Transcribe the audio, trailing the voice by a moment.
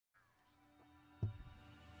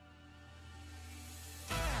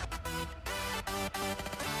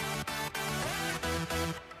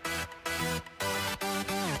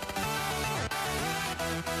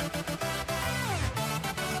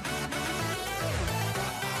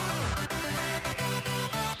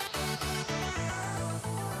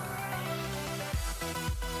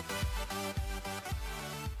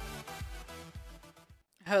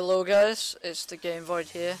Hello guys, it's the Game Void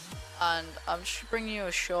here, and I'm just bringing you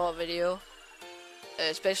a short video,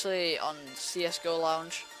 especially on CSGO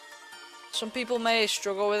Lounge. Some people may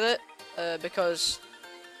struggle with it because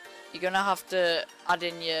you're gonna have to add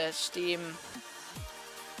in your Steam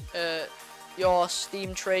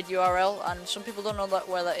trade URL, and some people don't know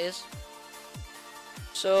where that is.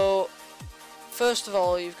 So first of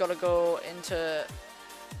all, you've got to go into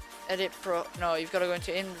you've got to go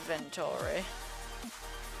into inventory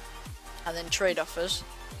and then trade offers,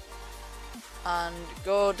 and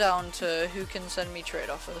go down to who can send me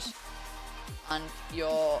trade offers, and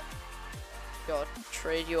your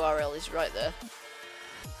trade URL is right there,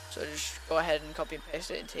 so just go ahead and copy and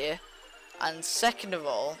paste it into here. And second of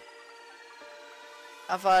all,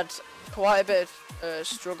 I've had quite a bit of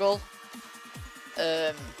struggle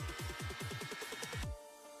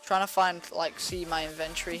trying to see my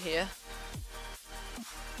inventory here.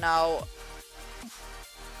 Now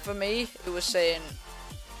for me, it was saying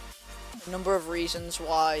a number of reasons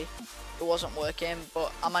why it wasn't working,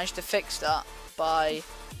 but I managed to fix that by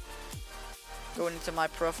going into my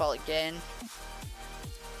profile again,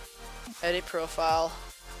 edit profile,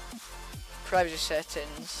 privacy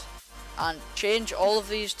settings, and change all of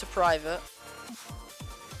these to private,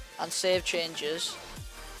 and save changes,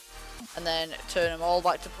 and then turn them all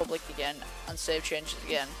back to public again and save changes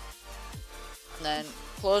again, and then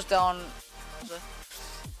close down,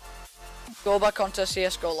 go back onto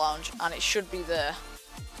CSGO Lounge, and it should be there.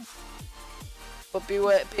 But be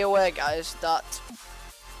aware guys, that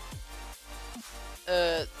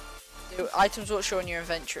the items won't show in your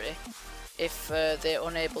inventory if they're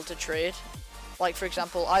unable to trade. Like for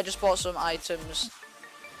example, I just bought some items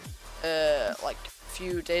like a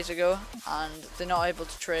few days ago, and they're not able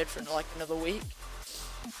to trade for like another week,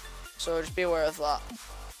 so just be aware of that.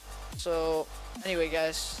 So anyway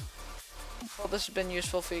guys, hope this has been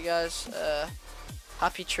useful for you guys.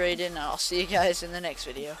 Happy trading, and I'll see you guys in the next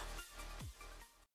video.